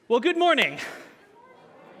Well, good morning.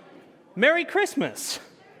 Merry Christmas.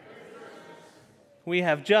 We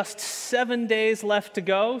have just 7 days left to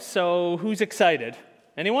go, so who's excited?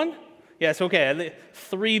 Anyone? Yes, okay.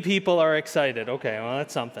 3 people are excited. Okay, well,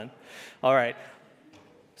 that's something. All right.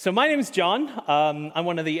 So my name is John. I'm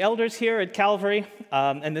one of the elders here at Calvary,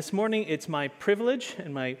 and this morning it's my privilege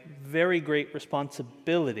and my very great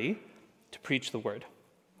responsibility to preach the Word.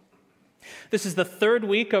 This is the 3rd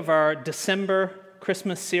week of our December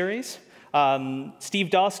Christmas series.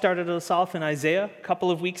 Steve Dawes started us off in Isaiah a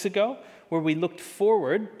couple of weeks ago, where we looked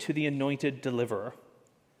forward to the anointed deliverer.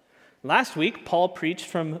 Last week, Paul preached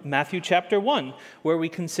from Matthew chapter 1, where we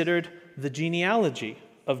considered the genealogy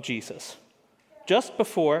of Jesus, just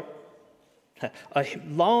before a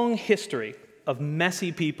long history of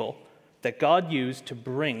messy people that God used to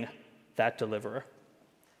bring that deliverer.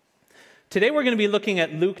 Today we're going to be looking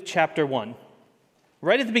at Luke chapter 1,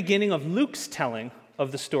 right at the beginning of Luke's telling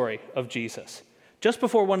of the story of Jesus, just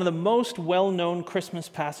before one of the most well-known Christmas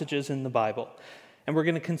passages in the Bible. And we're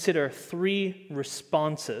going to consider 3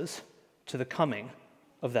 responses to the coming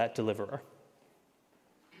of that deliverer.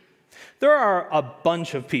 There are a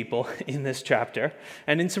bunch of people in this chapter,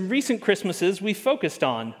 and in some recent Christmases, we focused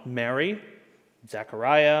on Mary,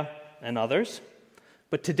 Zechariah, and others.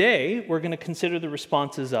 But today, we're going to consider the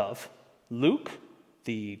responses of Luke,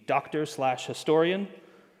 the doctor/historian,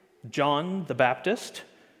 John the Baptist,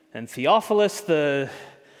 and Theophilus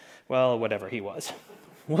whatever he was.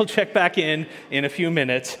 We'll check back in a few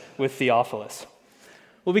minutes with Theophilus.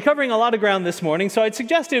 We'll be covering a lot of ground this morning, so I'd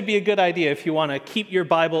suggest it would be a good idea if you want to keep your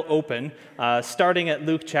Bible open, starting at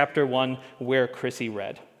Luke chapter 1, where Chrissy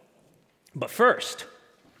read. But first,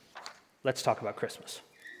 let's talk about Christmas.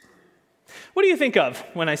 What do you think of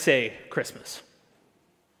when I say Christmas?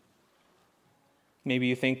 Maybe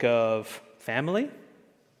you think of family,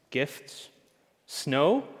 gifts,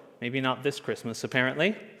 snow. Maybe not this Christmas,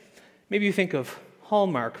 apparently. Maybe you think of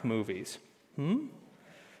Hallmark movies.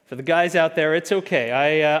 For the guys out there, it's okay.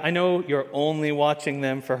 I know you're only watching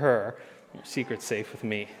them for her. Your secret's safe with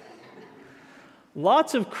me.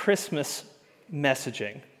 Lots of Christmas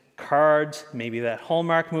messaging, cards, maybe that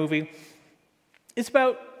Hallmark movie. It's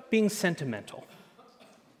about being sentimental.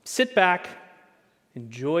 Sit back,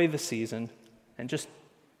 enjoy the season, and just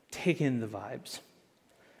take in the vibes.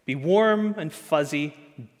 Be warm and fuzzy,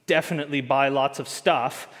 definitely buy lots of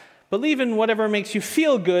stuff, believe in whatever makes you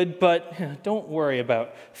feel good, but don't worry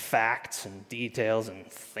about facts and details and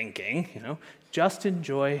thinking, Just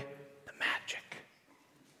enjoy the magic.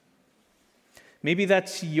 Maybe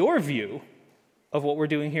that's your view of what we're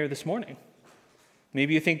doing here this morning.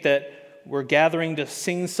 Maybe you think that we're gathering to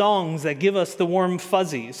sing songs that give us the warm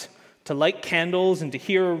fuzzies, to light candles and to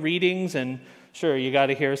hear readings, and sure, you got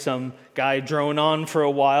to hear some guy drone on for a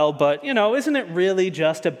while, but, isn't it really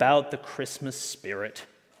just about the Christmas spirit?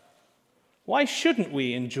 Why shouldn't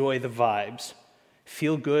we enjoy the vibes?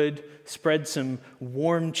 Feel good, spread some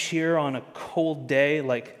warm cheer on a cold day,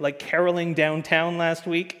 like caroling downtown last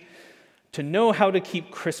week, to know how to keep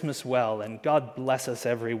Christmas well, and God bless us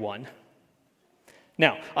everyone.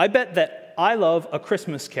 Now, I bet that I love A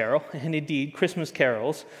Christmas Carol, and indeed Christmas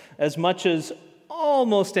carols, as much as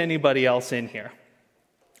almost anybody else in here.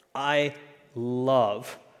 I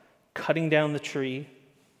love cutting down the tree,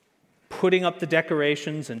 putting up the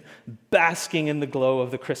decorations, and basking in the glow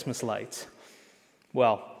of the Christmas lights.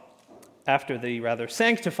 Well, after the rather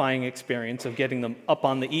sanctifying experience of getting them up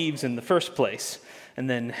on the eaves in the first place, and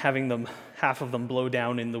then having half of them blow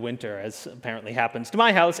down in the winter, as apparently happens to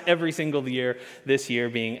my house every single year, this year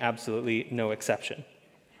being absolutely no exception.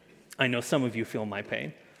 I know some of you feel my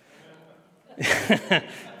pain.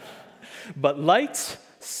 But lights,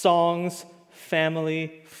 songs,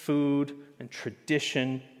 family, food, and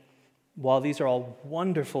tradition, while these are all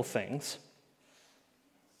wonderful things,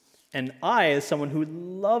 and I, as someone who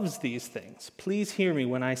loves these things, please hear me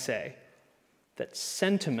when I say that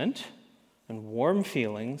sentiment and warm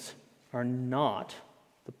feelings are not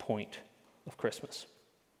the point of Christmas.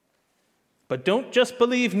 But don't just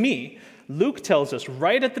believe me. Luke tells us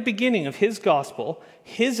right at the beginning of his gospel,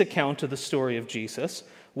 his account of the story of Jesus,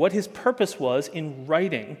 what his purpose was in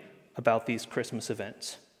writing about these Christmas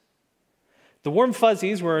events. The warm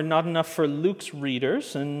fuzzies were not enough for Luke's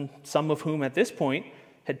readers, and some of whom at this point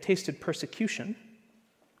had tasted persecution.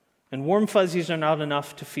 And warm fuzzies are not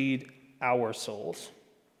enough to feed our souls.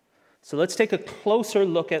 So let's take a closer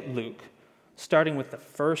look at Luke, starting with the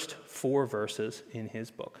first 4 verses in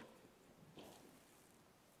his book.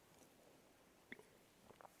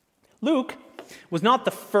 Luke was not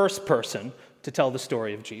the first person to tell the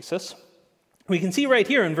story of Jesus. We can see right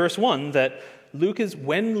here in verse 1 that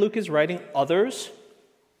when Luke is writing, others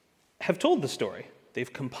have told the story.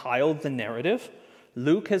 They've compiled the narrative.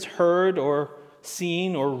 Luke has heard or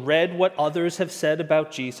seen or read what others have said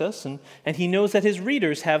about Jesus, and he knows that his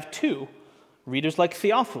readers have too. Readers like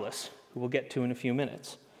Theophilus, who we'll get to in a few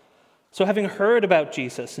minutes. So having heard about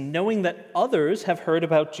Jesus and knowing that others have heard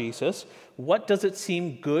about Jesus, what does it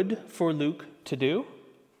seem good for Luke to do?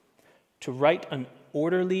 To write an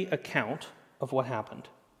orderly account of what happened.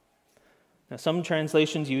 Now, some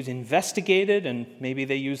translations use investigated, and maybe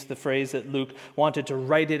they use the phrase that Luke wanted to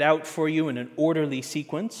write it out for you in an orderly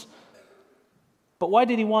sequence. But why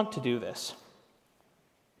did he want to do this?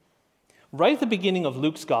 Right at the beginning of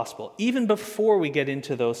Luke's gospel, even before we get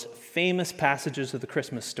into those famous passages of the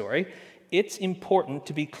Christmas story, it's important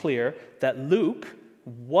to be clear that Luke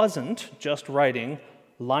wasn't just writing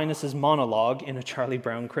Linus's monologue in A Charlie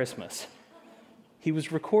Brown Christmas. He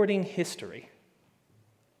was recording history.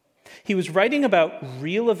 He was writing about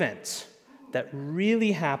real events that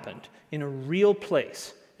really happened in a real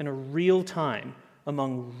place, in a real time,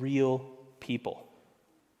 among real people.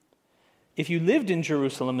 If you lived in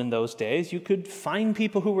Jerusalem in those days, you could find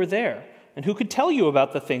people who were there and who could tell you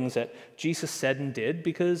about the things that Jesus said and did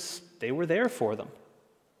because they were there for them.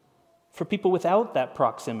 For people without that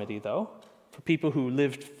proximity, though, for people who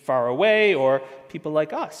lived far away or people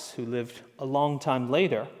like us who lived a long time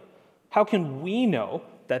later, how can we know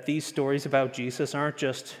that these stories about Jesus aren't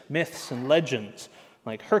just myths and legends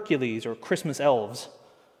like Hercules or Christmas elves?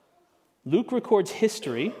 Luke records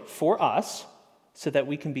history for us so that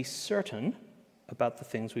we can be certain about the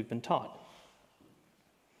things we've been taught.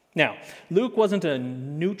 Now, Luke wasn't a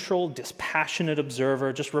neutral, dispassionate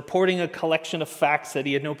observer, just reporting a collection of facts that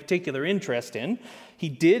he had no particular interest in. He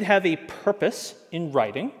did have a purpose in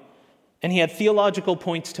writing, and he had theological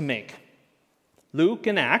points to make. Luke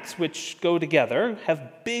and Acts, which go together,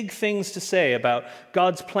 have big things to say about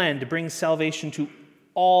God's plan to bring salvation to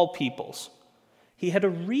all peoples. He had a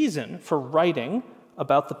reason for writing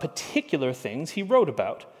about the particular things he wrote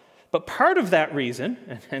about. But part of that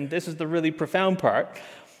reason, and this is the really profound part,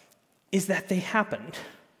 is that they happened.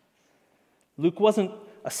 Luke wasn't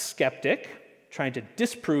a skeptic trying to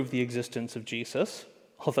disprove the existence of Jesus,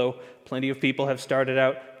 although plenty of people have started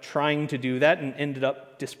out trying to do that and ended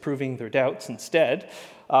up disproving their doubts instead.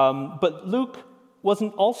 But Luke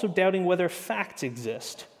wasn't also doubting whether facts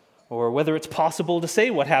exist, or whether it's possible to say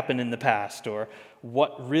what happened in the past, or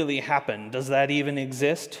what really happened. Does that even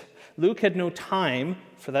exist? Luke had no time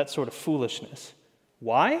for that sort of foolishness.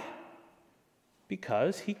 Why?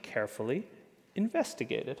 Because he carefully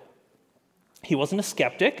investigated. He wasn't a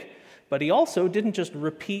skeptic, but he also didn't just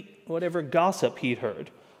repeat whatever gossip he'd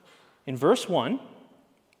heard. In verse 1,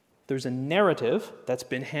 there's a narrative that's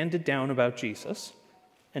been handed down about Jesus,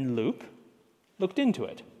 and Luke looked into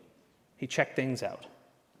it. He checked things out.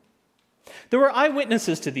 There were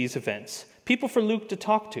eyewitnesses to these events, people for Luke to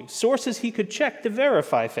talk to, sources he could check to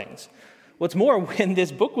verify things. What's more, when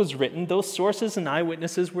this book was written, those sources and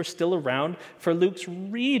eyewitnesses were still around for Luke's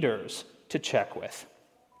readers to check with.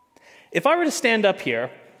 If I were to stand up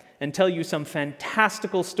here and tell you some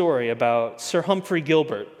fantastical story about Sir Humphrey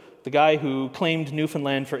Gilbert, the guy who claimed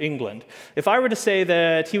Newfoundland for England, if I were to say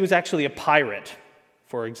that he was actually a pirate,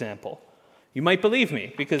 for example, you might believe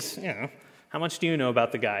me because, how much do you know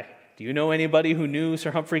about the guy? Do you know anybody who knew Sir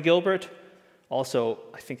Humphrey Gilbert? Also,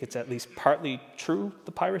 I think it's at least partly true,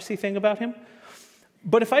 the piracy thing about him.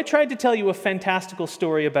 But if I tried to tell you a fantastical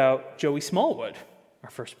story about Joey Smallwood, our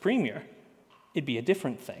first premier, it'd be a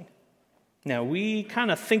different thing. Now, we kind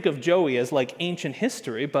of think of Joey as like ancient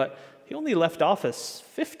history, but he only left office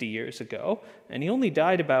 50 years ago, and he only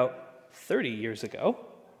died about 30 years ago.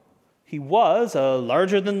 He was a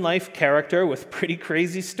larger-than-life character with pretty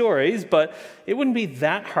crazy stories, but it wouldn't be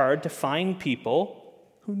that hard to find people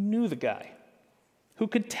who knew the guy, who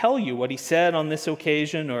could tell you what he said on this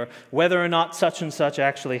occasion or whether or not such and such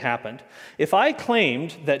actually happened. If I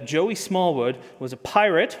claimed that Joey Smallwood was a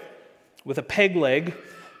pirate with a peg leg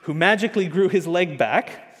who magically grew his leg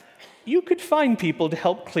back, you could find people to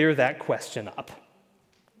help clear that question up.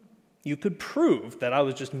 You could prove that I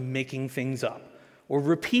was just making things up or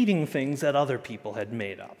repeating things that other people had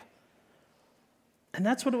made up. And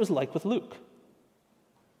that's what it was like with Luke.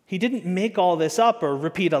 He didn't make all this up or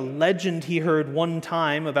repeat a legend he heard one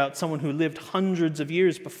time about someone who lived hundreds of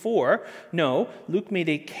years before. No, Luke made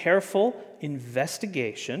a careful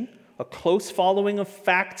investigation, a close following of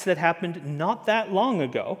facts that happened not that long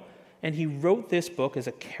ago, and he wrote this book as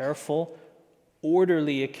a careful,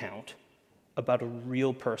 orderly account about a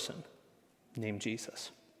real person named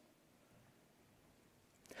Jesus.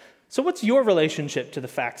 So what's your relationship to the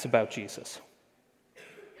facts about Jesus?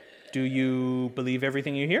 Do you believe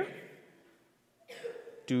everything you hear?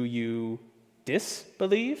 Do you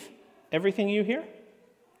disbelieve everything you hear?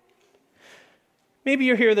 Maybe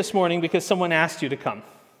you're here this morning because someone asked you to come.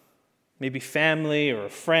 Maybe family or a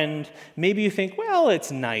friend. Maybe you think, well,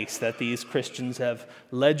 it's nice that these Christians have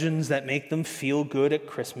legends that make them feel good at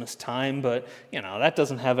Christmas time, but, that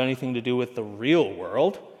doesn't have anything to do with the real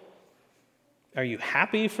world. Are you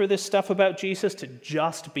happy for this stuff about Jesus to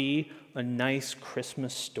just be a nice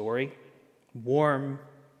Christmas story? Warm,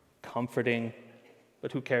 comforting,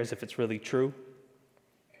 but who cares if it's really true?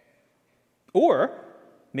 Or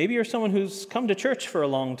maybe you're someone who's come to church for a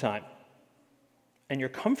long time, and you're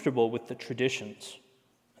comfortable with the traditions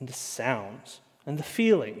and the sounds and the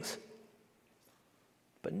feelings,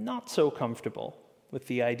 but not so comfortable with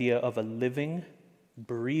the idea of a living,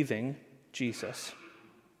 breathing Jesus,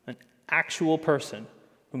 an actual person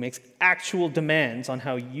who makes actual demands on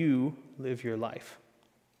how you live your life.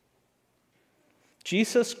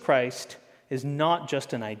 Jesus Christ is not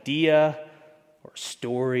just an idea or a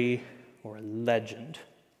story or a legend.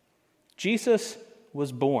 Jesus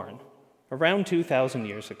was born around 2,000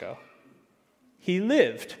 years ago. He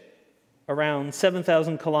lived around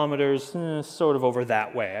 7,000 kilometers, sort of over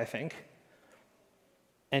that way, I think.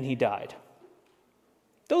 And he died.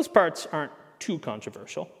 Those parts aren't too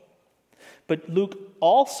controversial. But Luke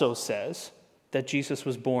also says that Jesus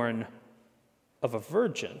was born of a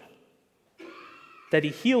virgin, that he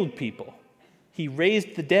healed people, he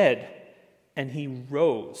raised the dead, and he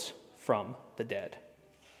rose from the dead.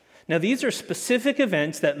 Now, these are specific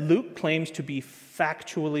events that Luke claims to be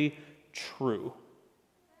factually true.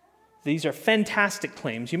 These are fantastic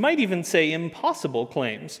claims. You might even say impossible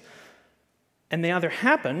claims. And they either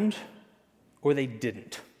happened or they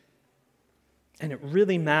didn't. And it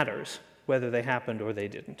really matters whether they happened or they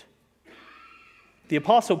didn't. The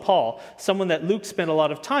Apostle Paul, someone that Luke spent a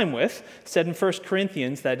lot of time with, said in 1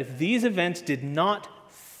 Corinthians that if these events did not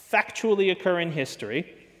factually occur in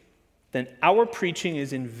history, then our preaching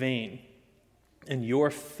is in vain, and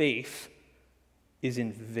your faith is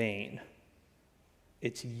in vain.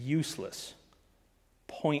 It's useless,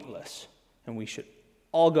 pointless, and we should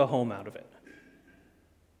all go home out of it.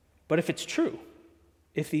 But if it's true,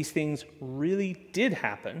 if these things really did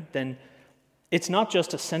happen, then it's not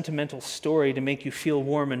just a sentimental story to make you feel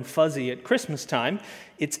warm and fuzzy at Christmas time.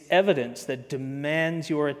 It's evidence that demands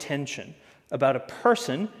your attention about a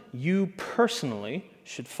person you personally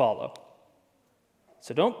should follow.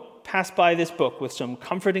 So don't pass by this book with some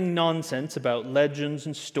comforting nonsense about legends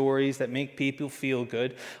and stories that make people feel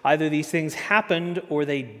good. Either these things happened or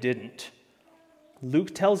they didn't.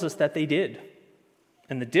 Luke tells us that they did.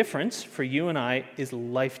 And the difference for you and I is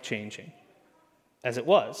life-changing, as it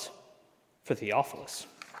was for Theophilus.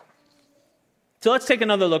 So let's take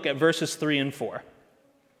another look at verses 3 and 4.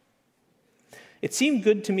 It seemed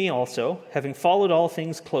good to me also, having followed all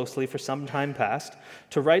things closely for some time past,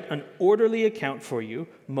 to write an orderly account for you,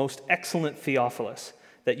 most excellent Theophilus,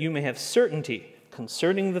 that you may have certainty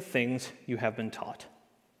concerning the things you have been taught.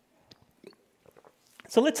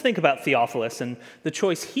 So let's think about Theophilus and the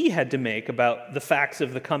choice he had to make about the facts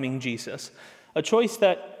of the coming Jesus, a choice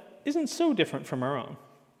that isn't so different from our own.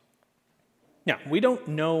 Now, we don't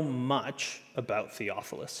know much about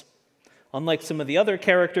Theophilus. Unlike some of the other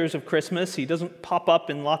characters of Christmas, he doesn't pop up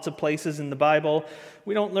in lots of places in the Bible.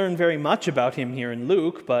 We don't learn very much about him here in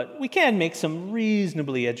Luke, but we can make some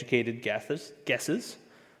reasonably educated guesses.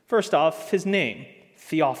 First off, his name,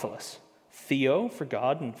 Theophilus. Theo for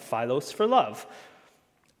God and Philos for love.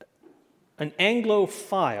 An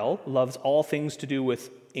Anglophile loves all things to do with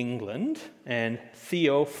England, and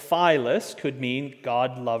Theophilus could mean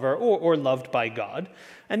God lover or loved by God.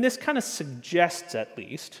 And this kind of suggests, at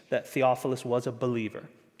least, that Theophilus was a believer,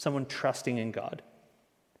 someone trusting in God.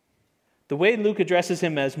 The way Luke addresses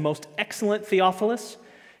him as most excellent Theophilus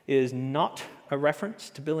is not a reference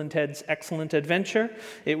to Bill and Ted's Excellent Adventure.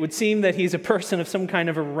 It would seem that he's a person of some kind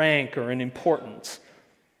of a rank or an importance.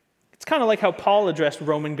 It's kind of like how Paul addressed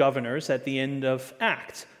Roman governors at the end of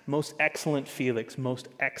Acts. Most excellent Felix, most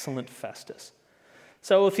excellent Festus.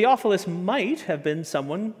 So Theophilus might have been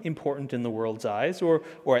someone important in the world's eyes, or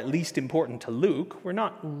at least important to Luke. We're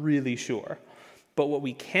not really sure. But what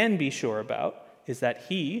we can be sure about is that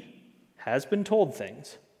he has been told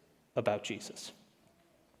things about Jesus.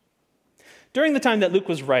 During the time that Luke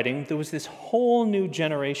was writing, there was this whole new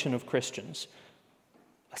generation of Christians,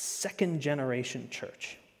 a second-generation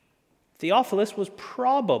church. Theophilus was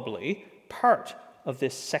probably part of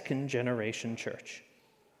this second-generation church.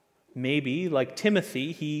 Maybe, like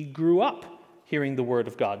Timothy, he grew up hearing the word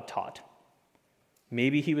of God taught.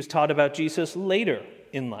 Maybe he was taught about Jesus later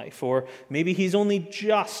in life, or maybe he's only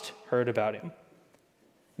just heard about him.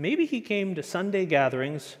 maybe he came to Sunday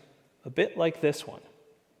gatherings a bit like this one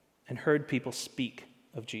and heard people speak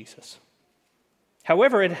of Jesus.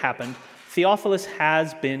 However it happened, Theophilus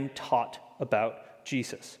has been taught about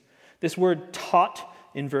Jesus. This word taught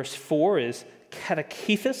in verse 4 is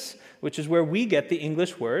katechethos, which is where we get the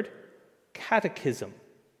English word catechism.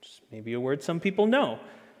 Just maybe a word some people know.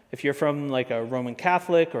 If you're from like a Roman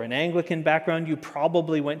Catholic or an Anglican background, you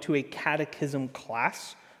probably went to a catechism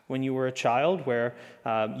class when you were a child where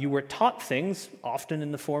you were taught things, often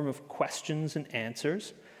in the form of questions and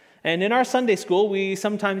answers. And in our Sunday school, we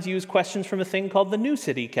sometimes use questions from a thing called the New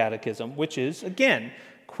City Catechism, which is, again,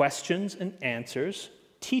 questions and answers,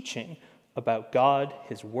 teaching about God,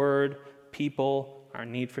 His Word, people, our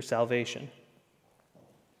need for salvation.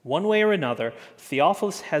 One way or another,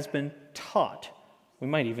 Theophilus has been taught, we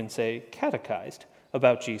might even say catechized,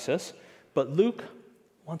 about Jesus, but Luke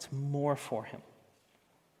wants more for him.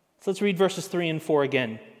 So let's read verses 3 and 4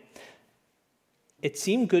 again. It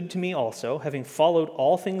seemed good to me also, having followed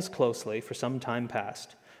all things closely for some time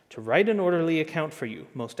past, to write an orderly account for you,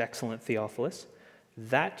 most excellent Theophilus,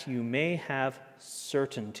 that you may have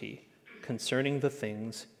certainty concerning the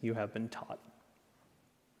things you have been taught.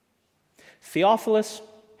 Theophilus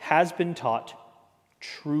has been taught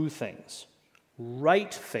true things,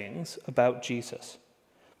 right things about Jesus.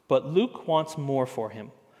 But Luke wants more for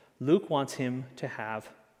him. Luke wants him to have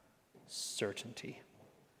certainty.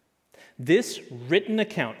 This written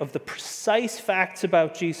account of the precise facts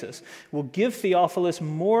about Jesus will give Theophilus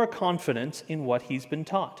more confidence in what he's been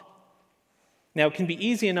taught. Now, it can be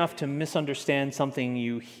easy enough to misunderstand something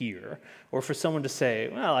you hear, or for someone to say,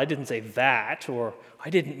 well, I didn't say that, or I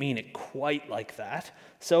didn't mean it quite like that,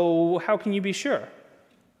 so how can you be sure?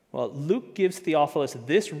 Well, Luke gives Theophilus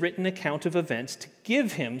this written account of events to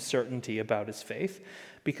give him certainty about his faith,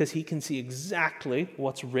 because he can see exactly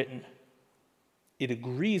what's written. It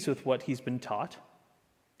agrees with what he's been taught,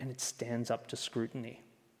 and it stands up to scrutiny.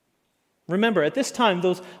 Remember, at this time,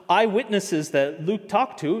 those eyewitnesses that Luke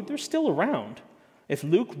talked to, they're still around. If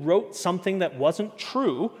Luke wrote something that wasn't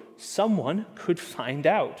true, someone could find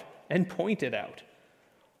out and point it out.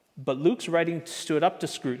 But Luke's writing stood up to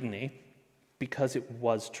scrutiny because it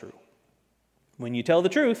was true. When you tell the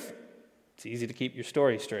truth, it's easy to keep your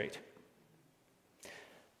story straight.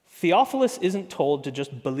 Theophilus isn't told to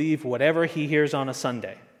just believe whatever he hears on a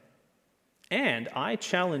Sunday. And I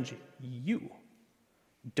challenge you,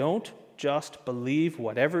 don't just believe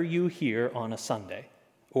whatever you hear on a Sunday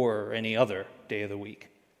or any other day of the week.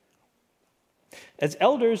 As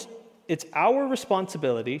elders, it's our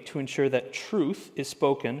responsibility to ensure that truth is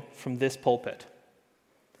spoken from this pulpit.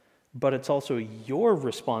 But it's also your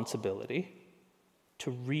responsibility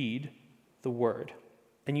to read the Word.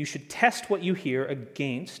 And you should test what you hear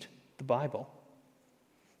against the Bible.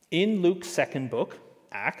 In Luke's second book,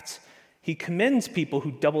 Acts, he commends people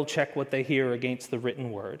who double-check what they hear against the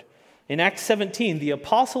written Word. In Acts 17, the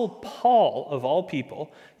Apostle Paul, of all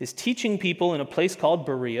people, is teaching people in a place called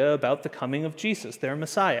Berea about the coming of Jesus, their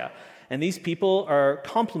Messiah. And these people are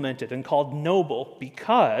complimented and called noble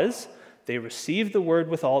because they received the Word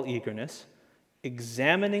with all eagerness,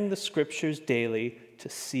 examining the Scriptures daily to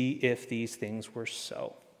see if these things were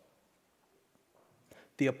so.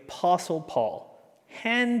 The Apostle Paul,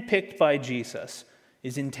 handpicked by Jesus,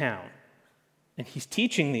 is in town, and he's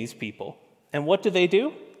teaching these people. And what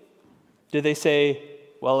do? Do they say,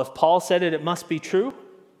 well, if Paul said it, it must be true?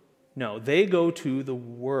 No, they go to the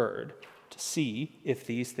Word to see if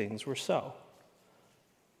these things were so.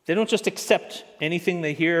 They don't just accept anything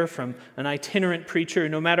they hear from an itinerant preacher,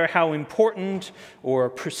 no matter how important or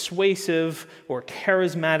persuasive or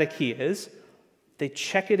charismatic he is. They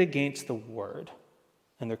check it against the Word,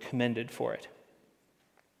 and they're commended for it.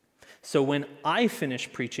 So when I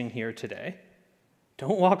finish preaching here today,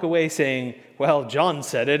 don't walk away saying, well, John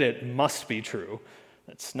said it, it must be true.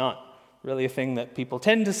 That's not really a thing that people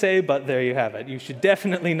tend to say, but there you have it. You should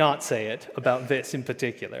definitely not say it about this in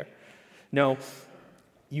particular. No,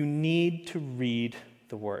 you need to read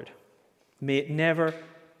the Word. May it never,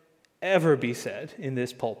 ever be said in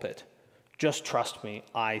this pulpit, just trust me,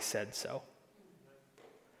 I said so.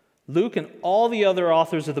 Luke and all the other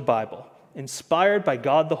authors of the Bible, inspired by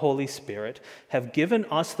God the Holy Spirit, have given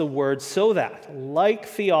us the Word so that, like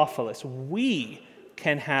Theophilus, we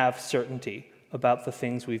can have certainty about the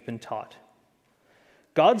things we've been taught.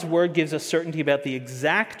 God's Word gives us certainty about the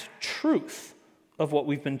exact truth of what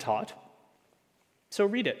we've been taught. So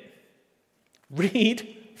read it.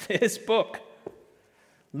 Read this book.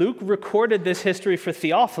 Luke recorded this history for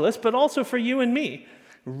Theophilus, but also for you and me.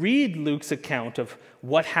 Read Luke's account of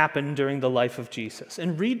what happened during the life of Jesus.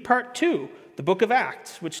 And read part 2, the book of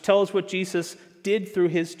Acts, which tells what Jesus did through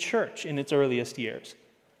his church in its earliest years.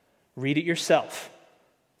 Read it yourself,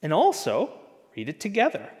 and also read it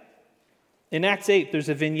together. In Acts 8, there's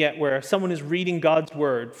a vignette where someone is reading God's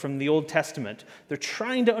word from the Old Testament. They're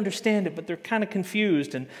trying to understand it, but they're kind of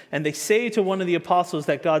confused, and they say to one of the apostles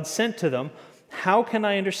that God sent to them, "How can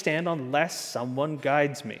I understand unless someone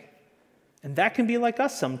guides me?" And that can be like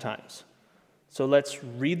us sometimes. So let's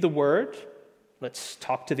read the word, let's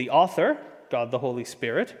talk to the author, God the Holy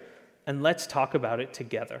Spirit, and let's talk about it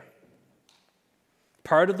together.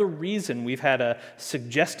 Part of the reason we've had a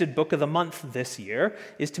suggested book of the month this year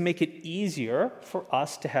is to make it easier for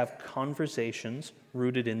us to have conversations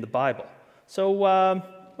rooted in the Bible. So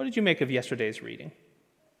what did you make of yesterday's reading?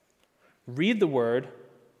 Read the word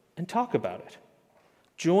and talk about it.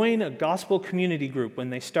 Join a gospel community group when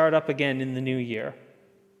they start up again in the new year.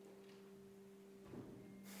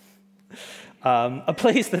 A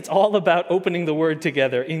place that's all about opening the word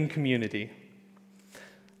together in community.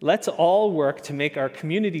 Let's all work to make our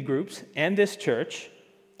community groups and this church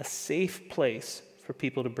a safe place for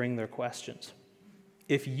people to bring their questions.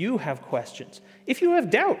 If you have questions, if you have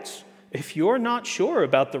doubts, if you're not sure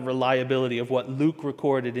about the reliability of what Luke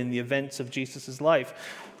recorded in the events of Jesus' life,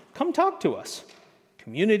 come talk to us.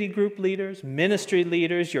 Community group leaders, ministry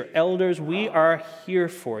leaders, your elders, we are here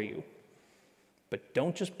for you. But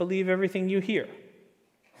don't just believe everything you hear,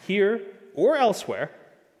 here or elsewhere,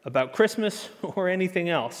 about Christmas or anything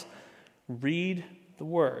else. Read the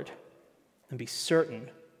word and be certain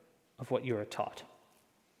of what you are taught.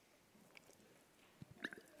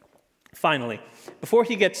 Finally, before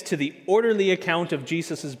he gets to the orderly account of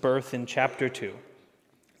Jesus' birth in chapter 2,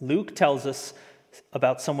 Luke tells us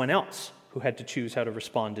about someone else who had to choose how to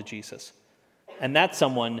respond to Jesus. And that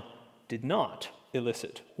someone did not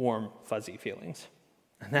elicit warm, fuzzy feelings.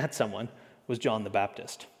 And that someone was John the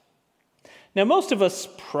Baptist. Now, most of us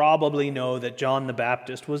probably know that John the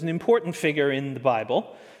Baptist was an important figure in the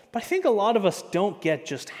Bible, but I think a lot of us don't get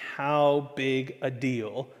just how big a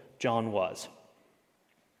deal John was.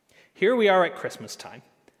 Here we are at Christmas time,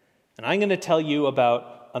 and I'm going to tell you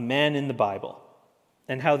about a man in the Bible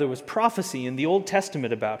and how there was prophecy in the Old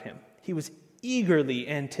Testament about him. He was eagerly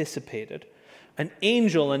anticipated. An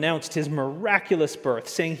angel announced his miraculous birth,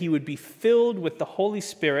 saying he would be filled with the Holy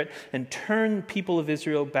Spirit and turn the people of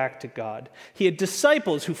Israel back to God. He had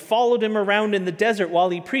disciples who followed him around in the desert while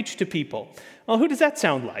he preached to people. Well, who does that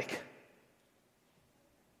sound like?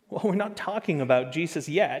 Well, we're not talking about Jesus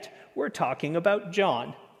yet. We're talking about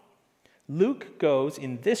John. Luke goes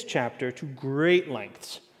in this chapter to great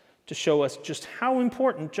lengths to show us just how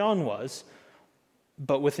important John was,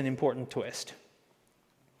 but with an important twist.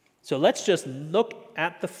 So let's just look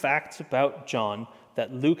at the facts about John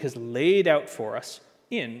that Luke has laid out for us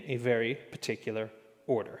in a very particular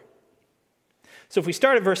order. So if we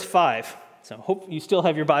start at verse 5, so I hope you still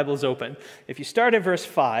have your Bibles open. If you start at verse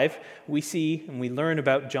 5, we see and we learn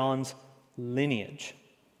about John's lineage,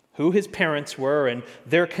 who his parents were and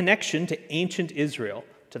their connection to ancient Israel,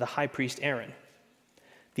 to the high priest Aaron.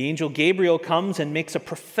 The angel Gabriel comes and makes a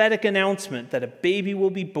prophetic announcement that a baby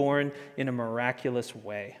will be born in a miraculous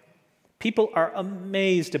way. People are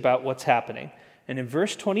amazed about what's happening. And in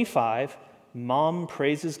verse 25, Mom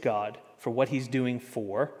praises God for what he's doing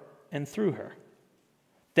for and through her.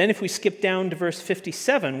 Then if we skip down to verse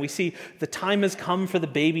 57, we see the time has come for the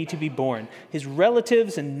baby to be born. His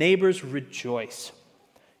relatives and neighbors rejoice.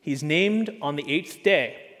 He's named on the 8th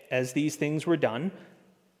day, as these things were done,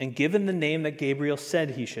 and given the name that Gabriel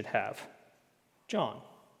said he should have, John.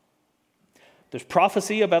 There's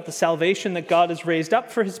prophecy about the salvation that God has raised up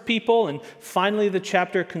for his people, and finally the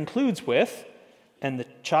chapter concludes with, and the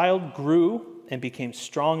child grew and became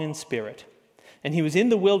strong in spirit, and he was in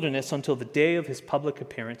the wilderness until the day of his public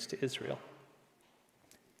appearance to Israel.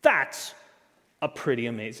 That's a pretty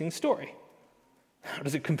amazing story. How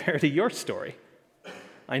does it compare to your story?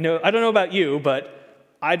 I don't know about you, but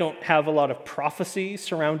I don't have a lot of prophecy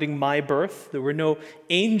surrounding my birth. There were no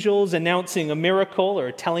angels announcing a miracle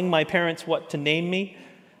or telling my parents what to name me.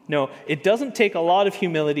 No, it doesn't take a lot of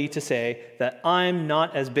humility to say that I'm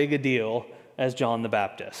not as big a deal as John the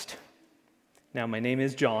Baptist. Now, my name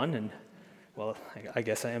is John, and, well, I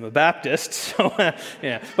guess I am a Baptist, so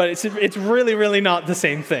yeah, but it's really, really not the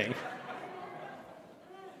same thing.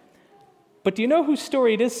 But do you know whose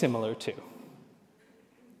story it is similar to?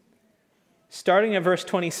 Starting at verse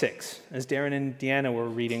 26, as Darren and Deanna were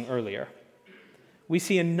reading earlier, we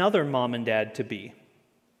see another mom and dad to be,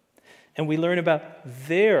 and we learn about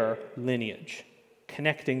their lineage,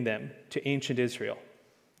 connecting them to ancient Israel,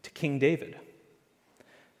 to King David.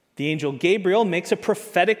 The angel Gabriel makes a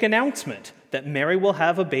prophetic announcement that Mary will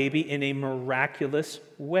have a baby in a miraculous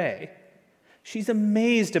way. She's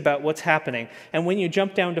amazed about what's happening. And when you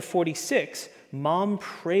jump down to 46, Mom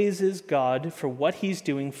praises God for what he's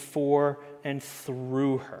doing for and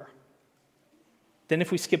through her. Then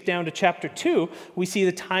if we skip down to chapter 2, we see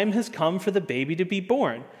the time has come for the baby to be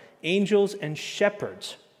born. Angels and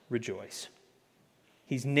shepherds rejoice.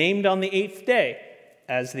 He's named on the 8th day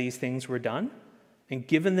as these things were done, and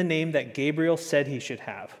given the name that Gabriel said he should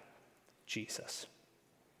have, Jesus.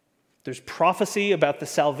 There's prophecy about the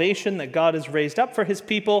salvation that God has raised up for his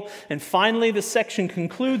people, and finally the section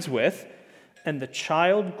concludes with, and the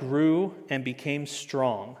child grew and became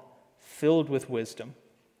strong, filled with wisdom,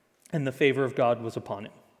 and the favor of God was upon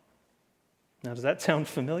him. Now, does that sound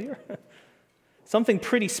familiar? Something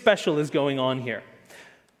pretty special is going on here.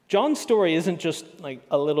 John's story isn't just like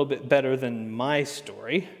a little bit better than my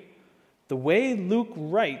story. The way Luke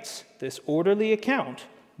writes this orderly account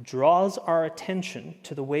draws our attention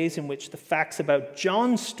to the ways in which the facts about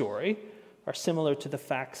John's story are similar to the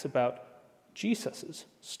facts about Jesus'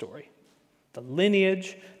 story. The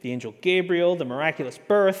lineage, the angel Gabriel, the miraculous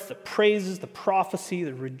birth, the praises, the prophecy,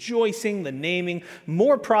 the rejoicing, the naming,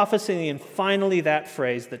 more prophecy, and finally that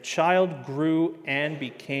phrase, the child grew and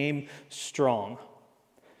became strong.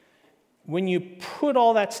 When you put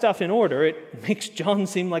all that stuff in order, it makes John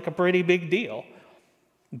seem like a pretty big deal.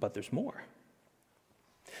 But there's more.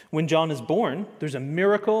 When John is born, there's a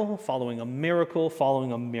miracle following a miracle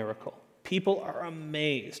following a miracle. People are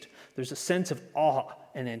amazed. There's a sense of awe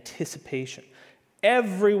and anticipation.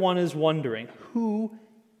 Everyone is wondering, who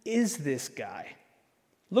is this guy?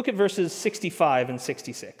 Look at verses 65 and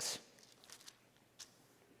 66.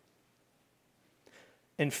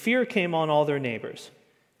 And fear came on all their neighbors,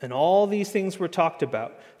 and all these things were talked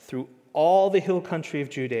about through all the hill country of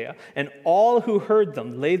Judea, and all who heard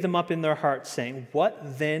them laid them up in their hearts, saying,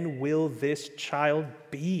 "What then will this child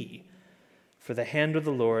be?" For the hand of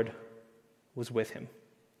the Lord was with him.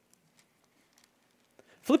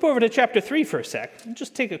 Flip over to chapter 3 for a sec, and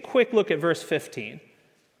just take a quick look at verse 15.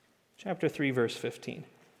 Chapter 3, verse 15.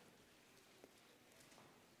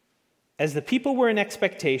 As the people were in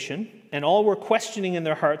expectation, and all were questioning in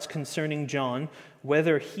their hearts concerning John,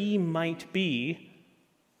 whether he might be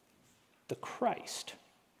the Christ.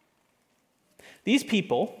 These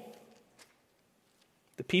people,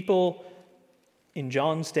 the people in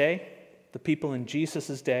John's day, the people in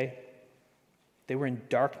Jesus' day, they were in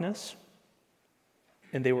darkness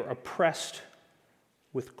and they were oppressed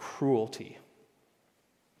with cruelty.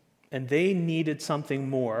 And they needed something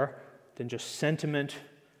more than just sentiment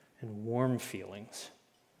and warm feelings.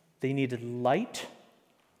 They needed light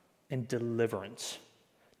and deliverance,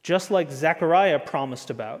 just like Zechariah promised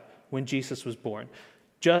about when Jesus was born.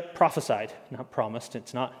 Prophesied, not promised.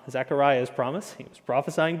 It's not Zechariah's promise. He was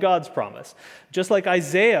prophesying God's promise. Just like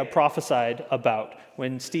Isaiah prophesied about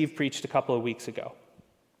when Steve preached a couple of weeks ago.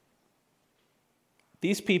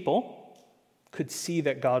 These people could see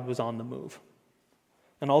that God was on the move.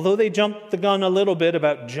 And although they jumped the gun a little bit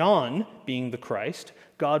about John being the Christ,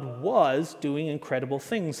 God was doing incredible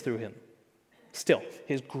things through him. Still,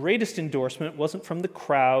 his greatest endorsement wasn't from the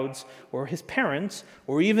crowds or his parents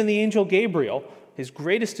or even the angel Gabriel. His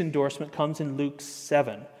greatest endorsement comes in Luke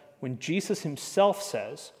 7, when Jesus himself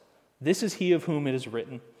says, "This is he of whom it is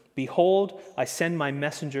written, 'Behold, I send my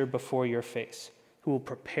messenger before your face, who will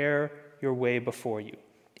prepare your way before you.'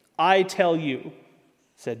 I tell you,"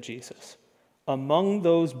 said Jesus, "among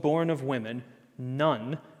those born of women,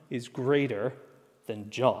 none is greater than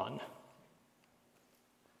John."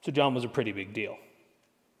 So John was a pretty big deal.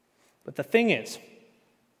 But the thing is,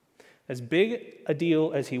 as big a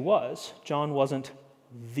deal as he was, John wasn't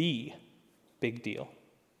the big deal.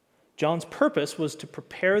 John's purpose was to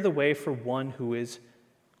prepare the way for one who is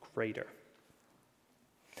greater.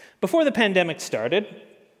 Before the pandemic started,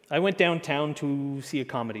 I went downtown to see a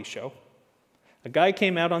comedy show. A guy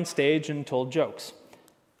came out on stage and told jokes.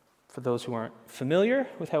 For those who aren't familiar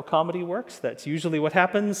with how comedy works, that's usually what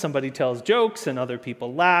happens. Somebody tells jokes and other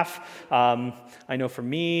people laugh. I know for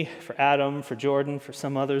me, for Adam, for Jordan, for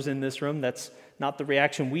some others in this room, that's not the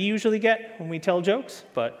reaction we usually get when we tell jokes,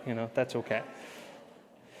 but that's okay.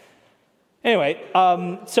 Anyway,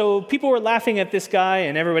 so people were laughing at this guy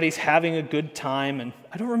and everybody's having a good time, and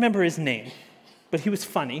I don't remember his name, but he was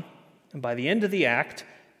funny. And by the end of the act,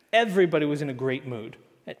 everybody was in a great mood,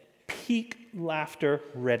 at peak laughter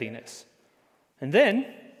readiness. And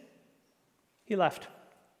then he left.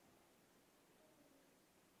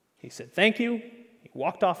 He said thank you, he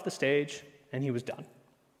walked off the stage, and he was done.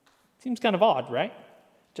 Seems kind of odd, right?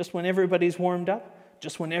 Just when everybody's warmed up,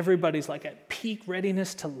 just when everybody's like at peak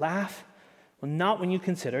readiness to laugh. Well, not when you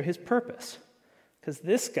consider his purpose. Because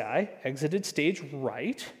this guy exited stage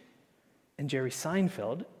right, and Jerry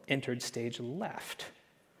Seinfeld entered stage left.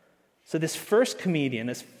 So this first comedian,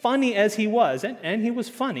 as funny as he was, and he was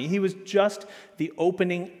funny, he was just the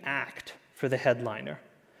opening act for the headliner.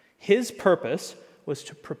 His purpose was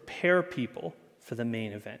to prepare people for the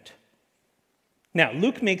main event. Now,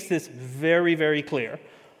 Luke makes this very, very clear.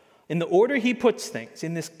 In the order he puts things,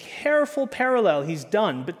 in this careful parallel he's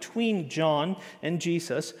done between John and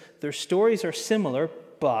Jesus, their stories are similar,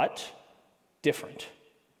 but different.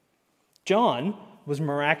 John was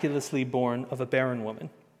miraculously born of a barren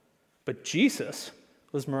woman, but Jesus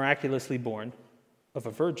was miraculously born of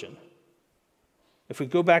a virgin. If we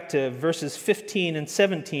go back to verses 15 and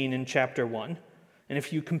 17 in chapter 1, and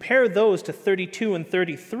if you compare those to 32 and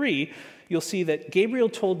 33, you'll see that Gabriel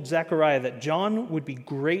told Zechariah that John would be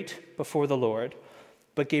great before the Lord,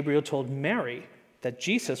 but Gabriel told Mary that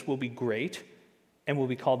Jesus will be great and will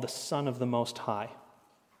be called the Son of the Most High.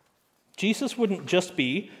 Jesus wouldn't just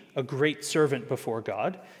be a great servant before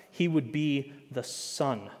God, he would be the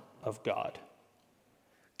Son of God.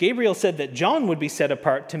 Gabriel said that John would be set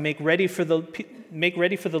apart to make ready for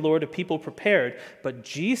the Lord a people prepared, but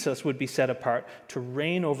Jesus would be set apart to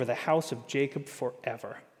reign over the house of Jacob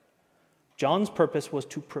forever. John's purpose was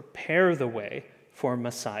to prepare the way for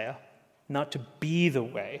Messiah, not to be the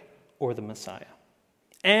way or the Messiah.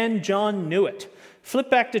 And John knew it. Flip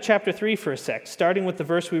back to chapter 3 for a sec, starting with the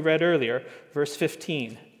verse we read earlier, verse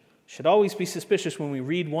 15. Should always be suspicious when we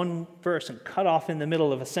read one verse and cut off in the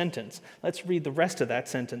middle of a sentence. Let's read the rest of that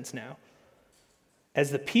sentence now.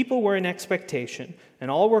 As the people were in expectation, and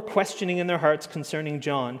all were questioning in their hearts concerning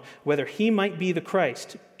John, whether he might be the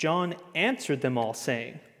Christ, John answered them all,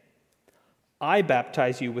 saying, I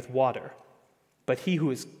baptize you with water, but he who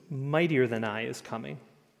is mightier than I is coming,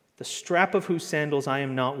 the strap of whose sandals I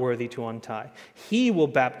am not worthy to untie. He will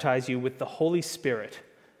baptize you with the Holy Spirit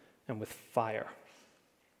and with fire.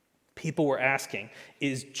 People were asking,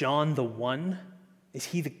 is John the one? Is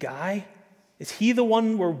he the guy? Is he the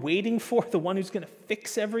one we're waiting for, the one who's going to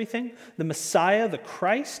fix everything? The Messiah, the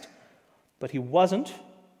Christ? But he wasn't.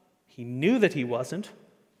 He knew that he wasn't,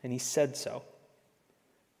 and he said so.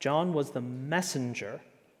 John was the messenger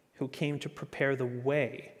who came to prepare the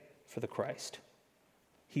way for the Christ.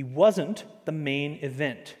 He wasn't the main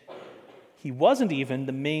event. He wasn't even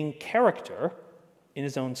the main character in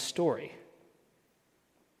his own story.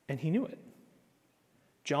 And he knew it.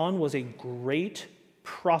 John was a great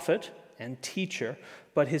prophet and teacher,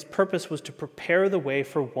 but his purpose was to prepare the way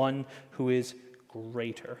for one who is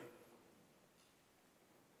greater.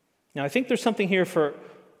 Now, I think there's something here for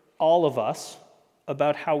all of us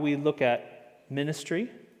about how we look at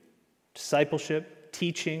ministry, discipleship,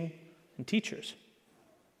 teaching, and teachers.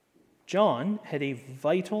 John had a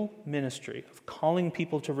vital ministry of calling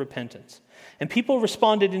people to repentance, and people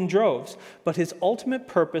responded in droves, but his ultimate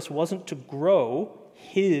purpose wasn't to grow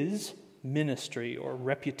his ministry or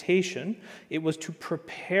reputation. It was to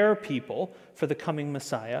prepare people for the coming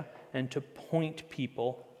Messiah and to point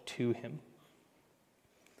people to him.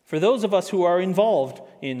 For those of us who are involved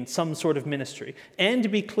in some sort of ministry, and to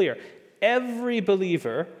be clear, every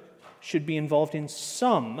believer should be involved in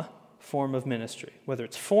some form of ministry, whether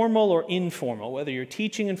it's formal or informal, whether you're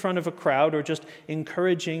teaching in front of a crowd or just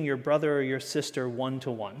encouraging your brother or your sister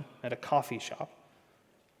one-to-one at a coffee shop.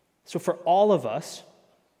 So for all of us,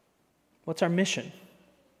 what's our mission,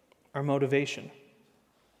 our motivation?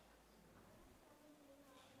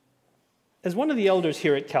 As one of the elders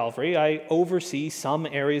here at Calvary, I oversee some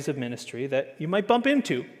areas of ministry that you might bump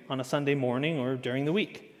into on a Sunday morning or during the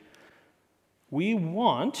week. We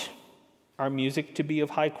want our music to be of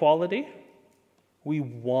high quality. We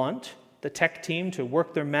want the tech team to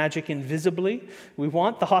work their magic invisibly. We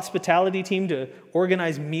want the hospitality team to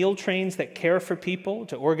organize meal trains that care for people,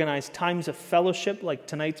 to organize times of fellowship like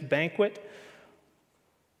tonight's banquet.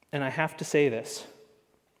 And I have to say this,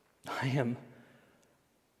 I am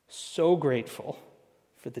so grateful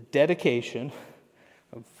for the dedication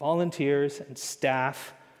of volunteers and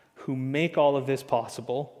staff who make all of this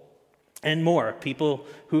possible. And more, people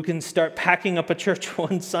who can start packing up a church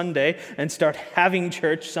one Sunday and start having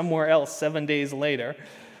church somewhere else 7 days later.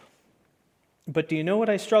 But do you know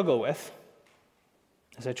what I struggle with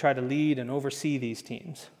as I try to lead and oversee these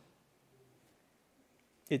teams?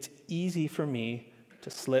 It's easy for me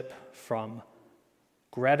to slip from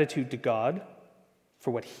gratitude to God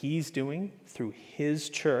for what he's doing through his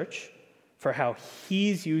church, for how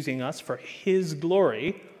he's using us for his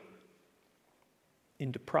glory,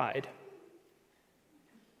 into pride.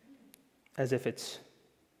 As if it's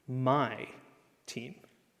my team,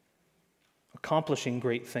 accomplishing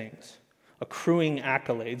great things, accruing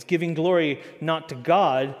accolades, giving glory not to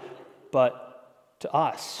God, but to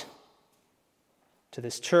us, to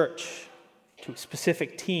this church, to a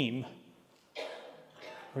specific team,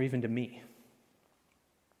 or even to me.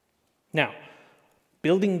 Now,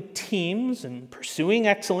 building teams and pursuing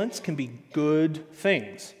excellence can be good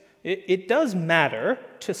things. It does matter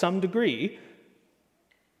to some degree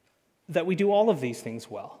that we do all of these things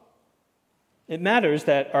well. It matters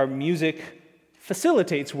that our music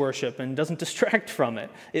facilitates worship and doesn't distract from it.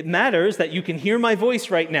 It matters that you can hear my voice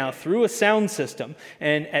right now through a sound system.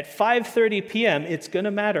 And at 5:30 p.m., it's going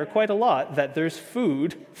to matter quite a lot that there's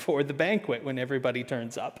food for the banquet when everybody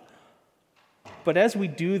turns up. But as we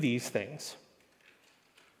do these things,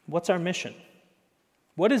 what's our mission?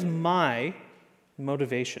 What is my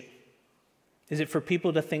motivation? Is it for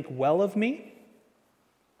people to think well of me?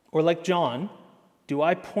 Or like John, do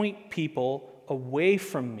I point people away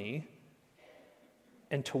from me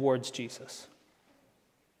and towards Jesus?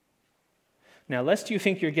 Now, lest you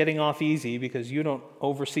think you're getting off easy because you don't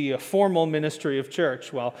oversee a formal ministry of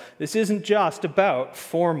church, well, this isn't just about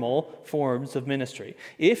formal forms of ministry.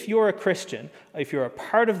 If you're a Christian, if you're a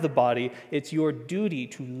part of the body, it's your duty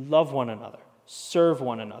to love one another, serve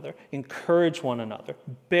one another, encourage one another,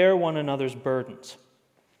 bear one another's burdens.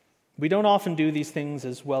 We don't often do these things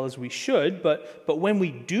as well as we should, but when we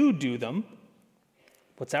do them,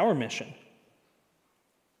 what's our mission?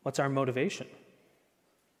 What's our motivation?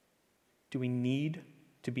 Do we need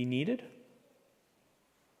to be needed?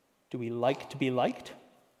 Do we like to be liked?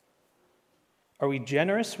 Are we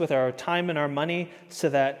generous with our time and our money so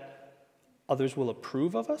that others will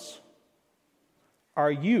approve of us?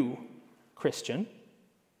 Are you, Christian,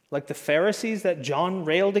 like the Pharisees that John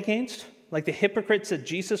railed against? Like the hypocrites that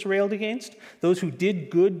Jesus railed against? Those who did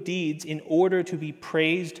good deeds in order to be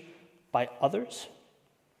praised by others?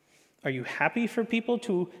 Are you happy for people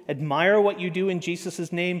to admire what you do in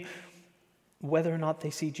Jesus' name, whether or not they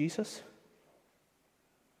see Jesus?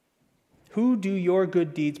 Who do your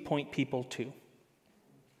good deeds point people to?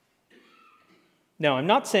 Now, I'm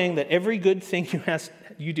not saying that every good thing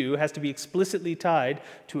you do has to be explicitly tied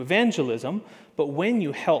to evangelism, but when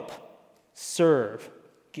you help, serve,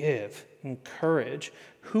 give, encourage,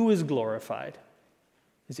 who is glorified?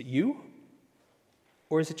 Is it you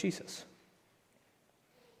or is it Jesus?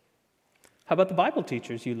 How about the Bible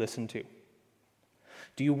teachers you listen to?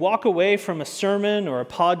 Do you walk away from a sermon or a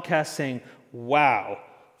podcast saying, wow,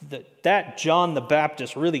 that John the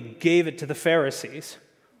Baptist really gave it to the Pharisees?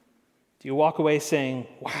 Do you walk away saying,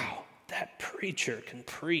 wow, that preacher can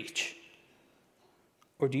preach?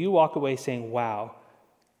 Or do you walk away saying, wow,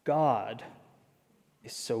 God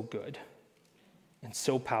is so good and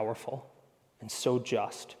so powerful and so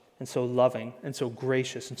just and so loving and so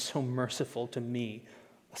gracious and so merciful to me,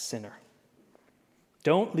 a sinner?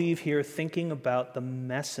 Don't leave here thinking about the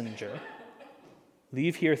messenger.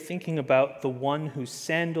 Leave here thinking about the one whose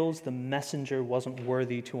sandals the messenger wasn't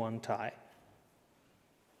worthy to untie,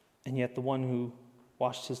 and yet the one who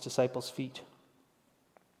washed his disciples' feet.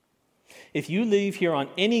 If you leave here on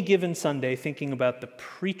any given Sunday thinking about the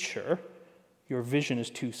preacher, your vision is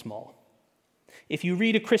too small. If you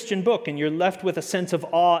read a Christian book and you're left with a sense of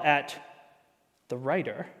awe at the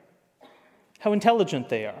writer, how intelligent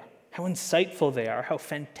they are, how insightful they are, how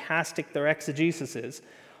fantastic their exegesis is,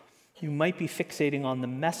 you might be fixating on the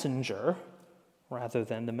messenger rather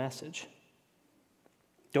than the message.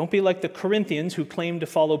 Don't be like the Corinthians who claim to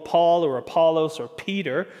follow Paul or Apollos or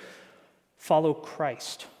Peter. Follow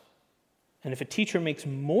Christ. And if a teacher makes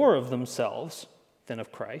more of themselves than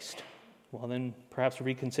of Christ, well, then perhaps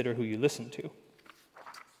reconsider who you listen to.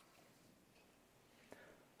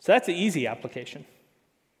 So that's the easy application.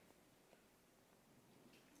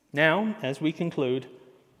 Now, as we conclude,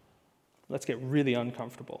 let's get really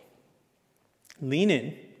uncomfortable. Lean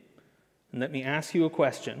in and let me ask you a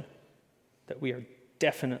question that we are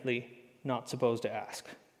definitely not supposed to ask.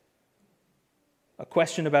 A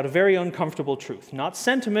question about a very uncomfortable truth. Not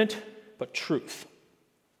sentiment, but truth.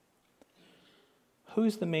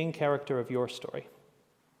 Who's the main character of your story?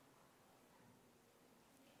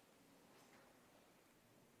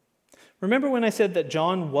 Remember when I said that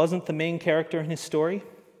John wasn't the main character in his story?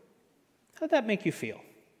 How did that make you feel?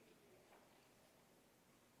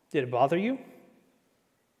 Did it bother you?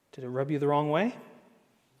 Did it rub you the wrong way?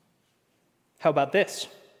 How about this?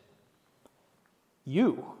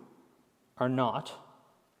 You are not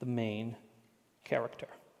the main character.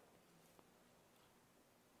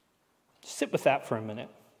 Sit with that for a minute.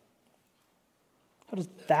 How does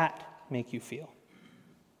that make you feel?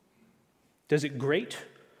 Does it grate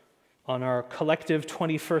on our collective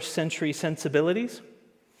 21st century sensibilities?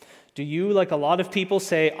 Do you, like a lot of people,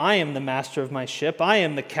 say, I am the master of my ship, I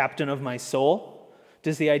am the captain of my soul?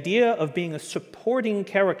 Does the idea of being a supporting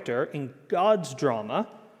character in God's drama,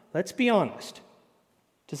 let's be honest,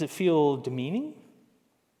 does it feel demeaning?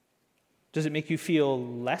 Does it make you feel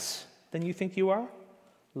less than you think you are?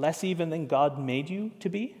 Less even than God made you to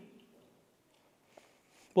be?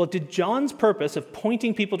 Well, did John's purpose of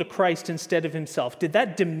pointing people to Christ instead of himself, did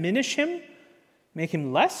that diminish him, make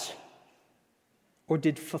him less? Or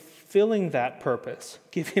did fulfilling that purpose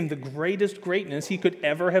give him the greatest greatness he could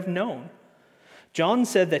ever have known? John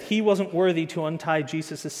said that he wasn't worthy to untie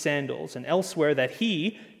Jesus' sandals, and elsewhere that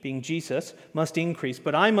he, being Jesus, must increase,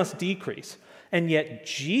 but I must decrease. And yet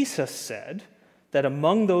Jesus said that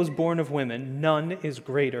among those born of women, none is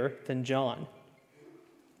greater than John.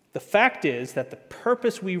 The fact is that the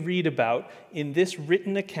purpose we read about in this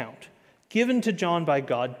written account, given to John by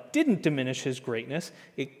God, didn't diminish his greatness,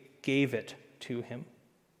 it gave it to him.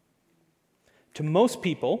 To most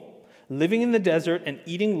people, living in the desert and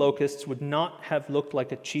eating locusts would not have looked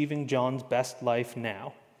like achieving John's best life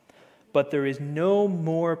now. But there is no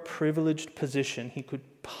more privileged position he could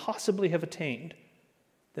possibly have attained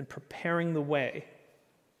than preparing the way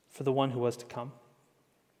for the one who was to come.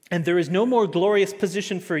 And there is no more glorious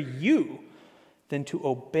position for you than to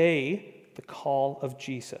obey the call of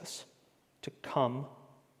Jesus to come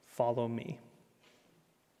follow me.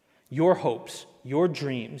 Your hopes, your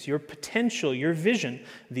dreams, your potential, your vision,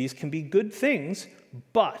 these can be good things,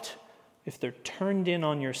 but if they're turned in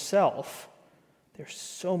on yourself, they're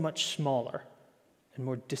so much smaller and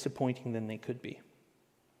more disappointing than they could be.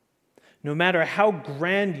 No matter how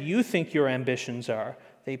grand you think your ambitions are,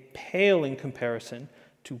 they pale in comparison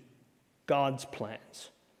to God's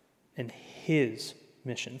plans and his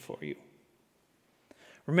mission for you.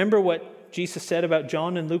 Remember what Jesus said about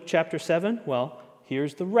John in Luke chapter 7? Well,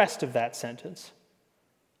 here's the rest of that sentence.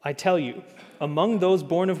 I tell you, among those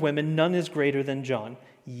born of women, none is greater than John.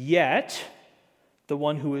 Yet, the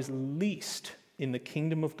one who is least in the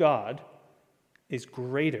kingdom of God is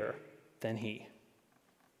greater than he.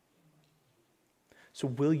 So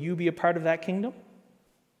will you be a part of that kingdom?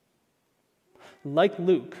 Like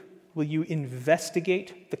Luke, will you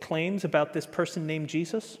investigate the claims about this person named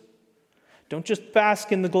Jesus? Don't just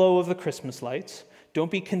bask in the glow of the Christmas lights. Don't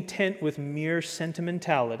be content with mere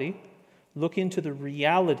sentimentality. Look into the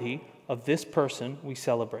reality of this person we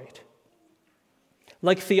celebrate.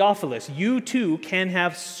 Like Theophilus, you too can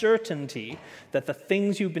have certainty that the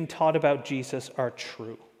things you've been taught about Jesus are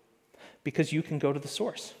true, because you can go to the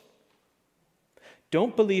source.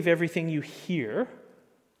 Don't believe everything you hear.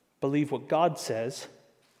 Believe what God says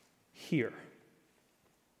here.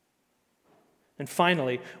 And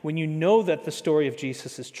finally, when you know that the story of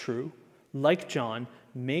Jesus is true, like John,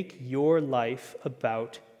 make your life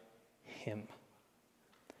about him.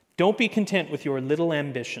 Don't be content with your little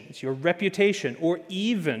ambitions, your reputation, or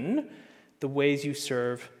even the ways you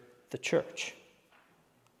serve the church.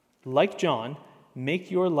 Like John,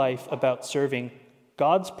 make your life about serving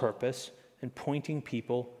God's purpose and pointing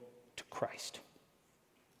people to Christ.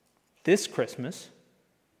 This Christmas,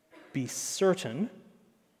 be certain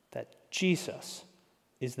that Jesus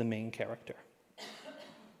is the main character.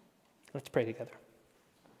 Let's pray together.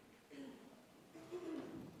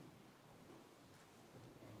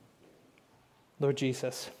 Lord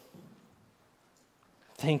Jesus,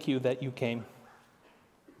 thank you that you came.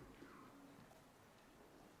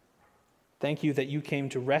 Thank you that you came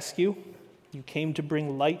to rescue. You came to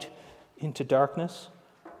bring light into darkness,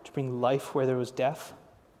 to bring life where there was death.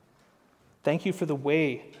 Thank you for the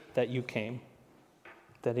way that you came,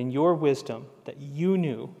 that in your wisdom, that you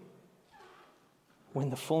knew when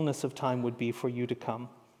the fullness of time would be for you to come.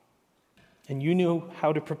 And you knew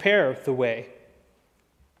how to prepare the way.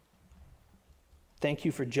 Thank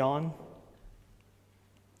you for John.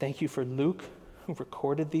 Thank you for Luke, who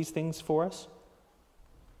recorded these things for us.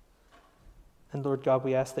 And Lord God,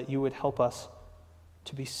 we ask that you would help us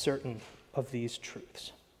to be certain of these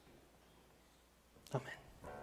truths. Amen.